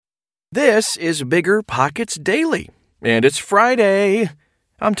This is Bigger Pockets Daily, and it's Friday.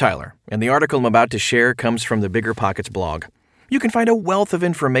 I'm Tyler, and the article I'm about to share comes from the Bigger Pockets blog. You can find a wealth of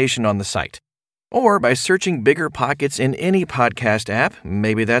information on the site, or by searching Bigger Pockets in any podcast app.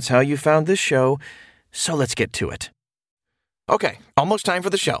 Maybe that's how you found this show. So let's get to it. Okay, almost time for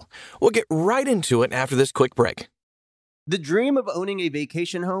the show. We'll get right into it after this quick break. The dream of owning a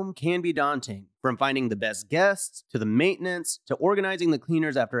vacation home can be daunting. From finding the best guests, to the maintenance, to organizing the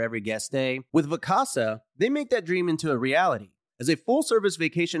cleaners after every guest stay. With Vacasa, they make that dream into a reality. As a full-service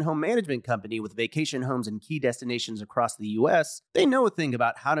vacation home management company with vacation homes in key destinations across the U.S., they know a thing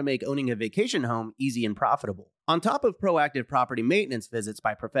about how to make owning a vacation home easy and profitable. On top of proactive property maintenance visits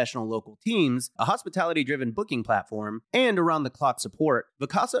by professional local teams, a hospitality-driven booking platform, and around-the-clock support,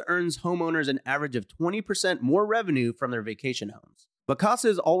 Vacasa earns homeowners an average of 20% more revenue from their vacation homes. Vacasa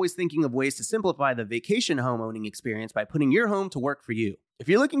is always thinking of ways to simplify the vacation home owning experience by putting your home to work for you. If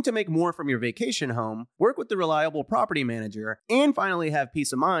you're looking to make more from your vacation home, work with the reliable property manager, and finally have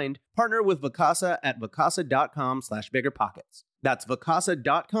peace of mind, partner with Vacasa at vacasa.com/biggerpockets. That's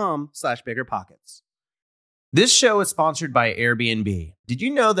vacasa.com/biggerpockets. This show is sponsored by Airbnb. Did you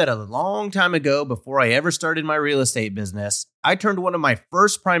know that a long time ago, before I ever started my real estate business, I turned one of my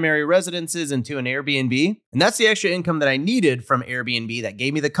first primary residences into an Airbnb? And that's the extra income that I needed from Airbnb that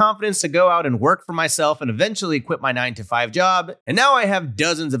gave me the confidence to go out and work for myself and eventually quit my 9-to-5 job. And now I have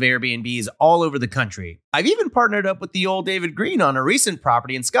dozens of Airbnbs all over the country. I've even partnered up with the old David Green on a recent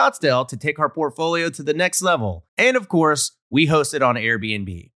property in Scottsdale to take our portfolio to the next level. And of course, we host it on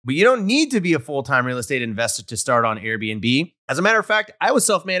Airbnb. But you don't need to be a full-time real estate investor to start on Airbnb. As a matter of fact, I was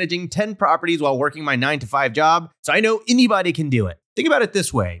self-managing 10 properties while working my 9-to-5 job, so I know anybody can do it. Think about it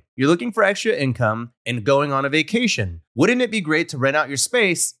this way. You're looking for extra income and going on a vacation. Wouldn't it be great to rent out your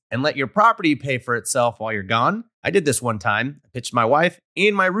space and let your property pay for itself while you're gone? I did this one time. I pitched my wife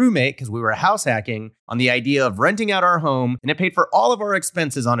and my roommate, because we were house hacking, on the idea of renting out our home, and it paid for all of our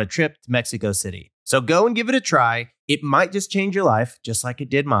expenses on a trip to Mexico City. So go and give it a try. It might just change your life, just like it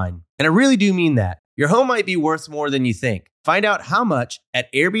did mine. And I really do mean that. Your home might be worth more than you think. Find out how much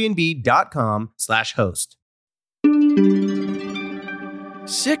at airbnb.com/host.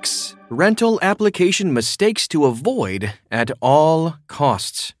 6 rental application mistakes to avoid at all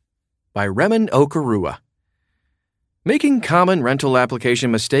costs by Remen Okarua. Making common rental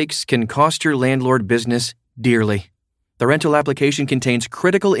application mistakes can cost your landlord business dearly. The rental application contains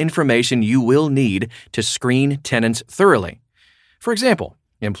critical information you will need to screen tenants thoroughly. For example,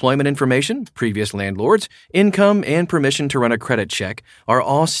 employment information, previous landlords, income, and permission to run a credit check are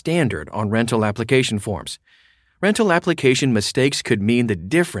all standard on rental application forms. Rental application mistakes could mean the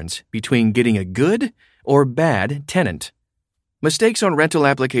difference between getting a good or bad tenant. Mistakes on rental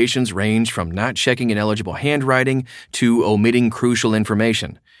applications range from not checking ineligible handwriting to omitting crucial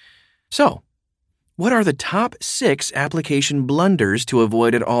information. So, what are the top 6 application blunders to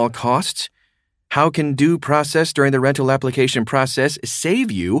avoid at all costs? How can due process during the rental application process save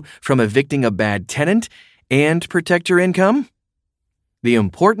you from evicting a bad tenant and protect your income? The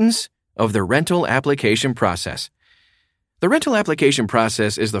importance of the rental application process. The rental application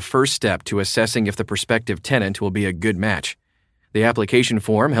process is the first step to assessing if the prospective tenant will be a good match. The application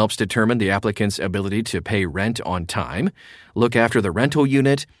form helps determine the applicant's ability to pay rent on time, look after the rental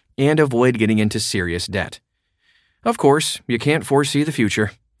unit, and avoid getting into serious debt. Of course, you can't foresee the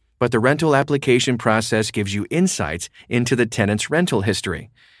future, but the rental application process gives you insights into the tenant's rental history,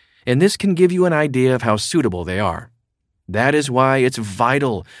 and this can give you an idea of how suitable they are. That is why it's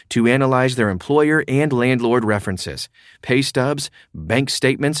vital to analyze their employer and landlord references, pay stubs, bank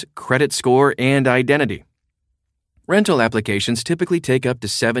statements, credit score, and identity. Rental applications typically take up to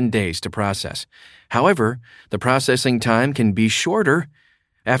 7 days to process. However, the processing time can be shorter.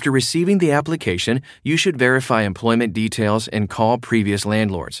 After receiving the application, you should verify employment details and call previous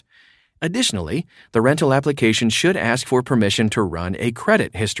landlords. Additionally, the rental application should ask for permission to run a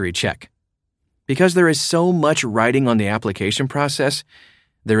credit history check. Because there is so much writing on the application process,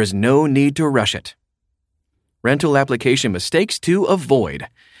 there is no need to rush it. Rental application mistakes to avoid.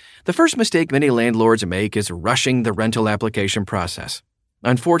 The first mistake many landlords make is rushing the rental application process.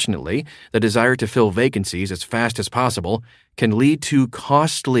 Unfortunately, the desire to fill vacancies as fast as possible can lead to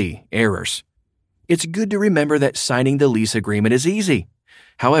costly errors. It's good to remember that signing the lease agreement is easy.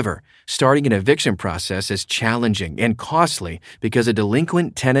 However, starting an eviction process is challenging and costly because a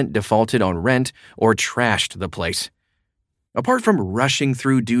delinquent tenant defaulted on rent or trashed the place. Apart from rushing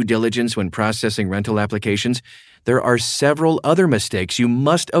through due diligence when processing rental applications, there are several other mistakes you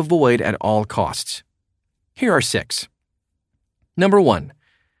must avoid at all costs. Here are 6. Number 1.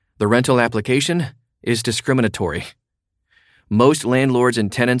 The rental application is discriminatory. Most landlords and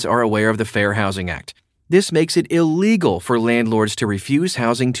tenants are aware of the Fair Housing Act. This makes it illegal for landlords to refuse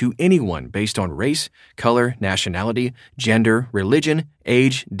housing to anyone based on race, color, nationality, gender, religion,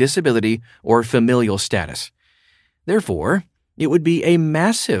 age, disability, or familial status. Therefore, it would be a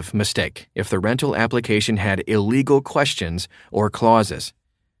massive mistake if the rental application had illegal questions or clauses.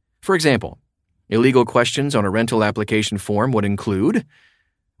 For example, illegal questions on a rental application form would include,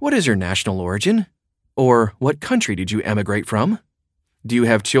 "What is your national origin?" Or, "What country did you emigrate from?" "Do you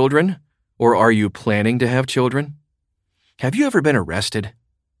have children?" Or, "Are you planning to have children?" "Have you ever been arrested?"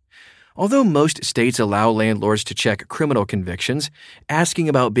 Although most states allow landlords to check criminal convictions, asking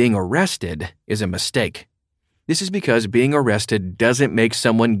about being arrested is a mistake. This is because being arrested doesn't make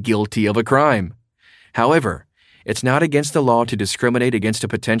someone guilty of a crime. However, it's not against the law to discriminate against a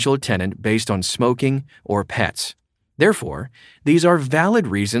potential tenant based on smoking or pets. Therefore, these are valid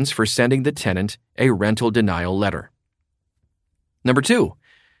reasons for sending the tenant a rental denial letter. Number 2,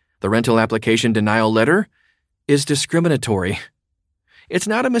 the rental application denial letter is discriminatory. It's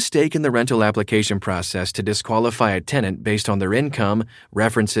not a mistake in the rental application process to disqualify a tenant based on their income,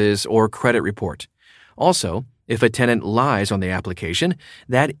 references, or credit report. Also, if a tenant lies on the application,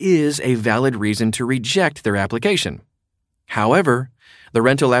 that is a valid reason to reject their application. However, the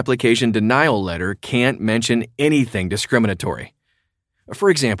rental application denial letter can't mention anything discriminatory. For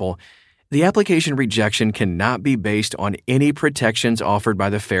example, the application rejection cannot be based on any protections offered by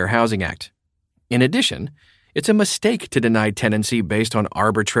the Fair Housing Act. In addition, it's a mistake to deny tenancy based on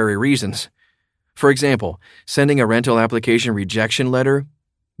arbitrary reasons. For example, sending a rental application rejection letter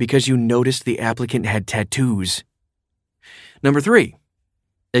because you noticed the applicant had tattoos. Number 3,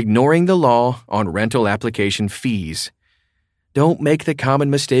 ignoring the law on rental application fees. Don't make the common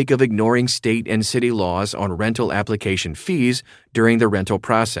mistake of ignoring state and city laws on rental application fees during the rental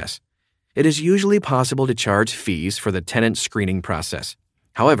process. It is usually possible to charge fees for the tenant screening process.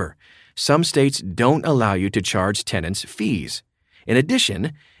 However, some states don't allow you to charge tenants fees. In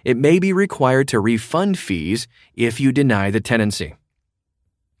addition, it may be required to refund fees if you deny the tenancy.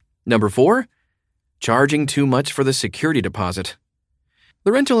 Number 4, charging too much for the security deposit.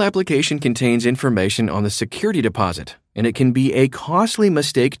 The rental application contains information on the security deposit, and it can be a costly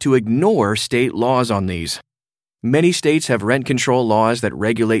mistake to ignore state laws on these. Many states have rent control laws that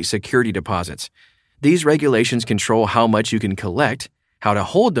regulate security deposits. These regulations control how much you can collect, how to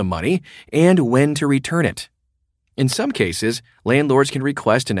hold the money, and when to return it. In some cases, landlords can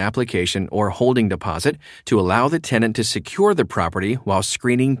request an application or holding deposit to allow the tenant to secure the property while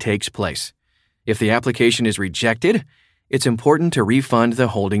screening takes place. If the application is rejected, it's important to refund the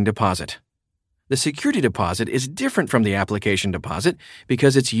holding deposit. The security deposit is different from the application deposit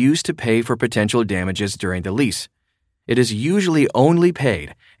because it's used to pay for potential damages during the lease. It is usually only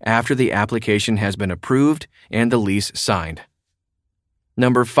paid after the application has been approved and the lease signed.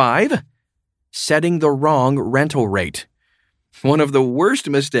 Number 5, setting the wrong rental rate. One of the worst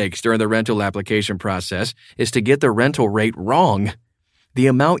mistakes during the rental application process is to get the rental rate wrong. The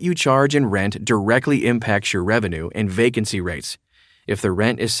amount you charge in rent directly impacts your revenue and vacancy rates. If the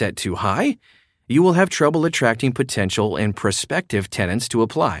rent is set too high, you will have trouble attracting potential and prospective tenants to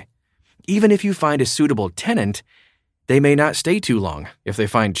apply. Even if you find a suitable tenant, they may not stay too long if they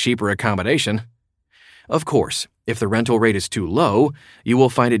find cheaper accommodation. Of course, if the rental rate is too low, you will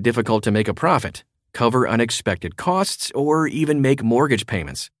find it difficult to make a profit, cover unexpected costs, or even make mortgage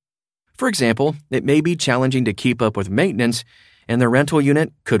payments. For example, it may be challenging to keep up with maintenance, and the rental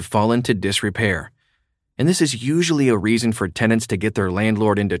unit could fall into disrepair. And this is usually a reason for tenants to get their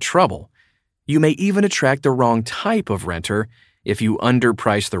landlord into trouble. You may even attract the wrong type of renter if you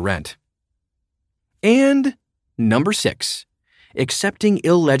underprice the rent. And number 6, accepting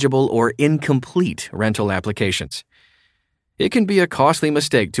illegible or incomplete rental applications. It can be a costly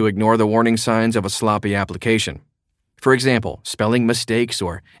mistake to ignore the warning signs of a sloppy application. For example, spelling mistakes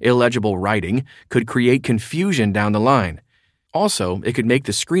or illegible writing could create confusion down the line. Also, it could make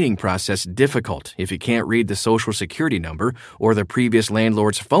the screening process difficult if you can't read the Social Security number or the previous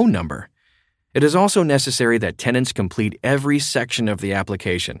landlord's phone number. It is also necessary that tenants complete every section of the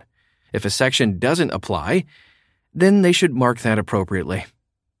application. If a section doesn't apply, then they should mark that appropriately.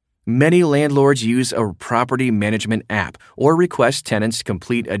 Many landlords use a property management app or request tenants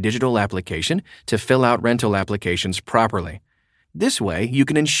complete a digital application to fill out rental applications properly. This way, you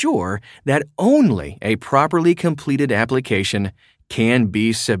can ensure that only a properly completed application can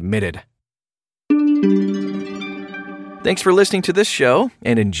be submitted. Thanks for listening to this show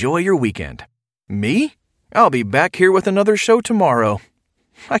and enjoy your weekend. Me? I'll be back here with another show tomorrow.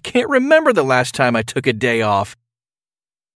 I can't remember the last time I took a day off.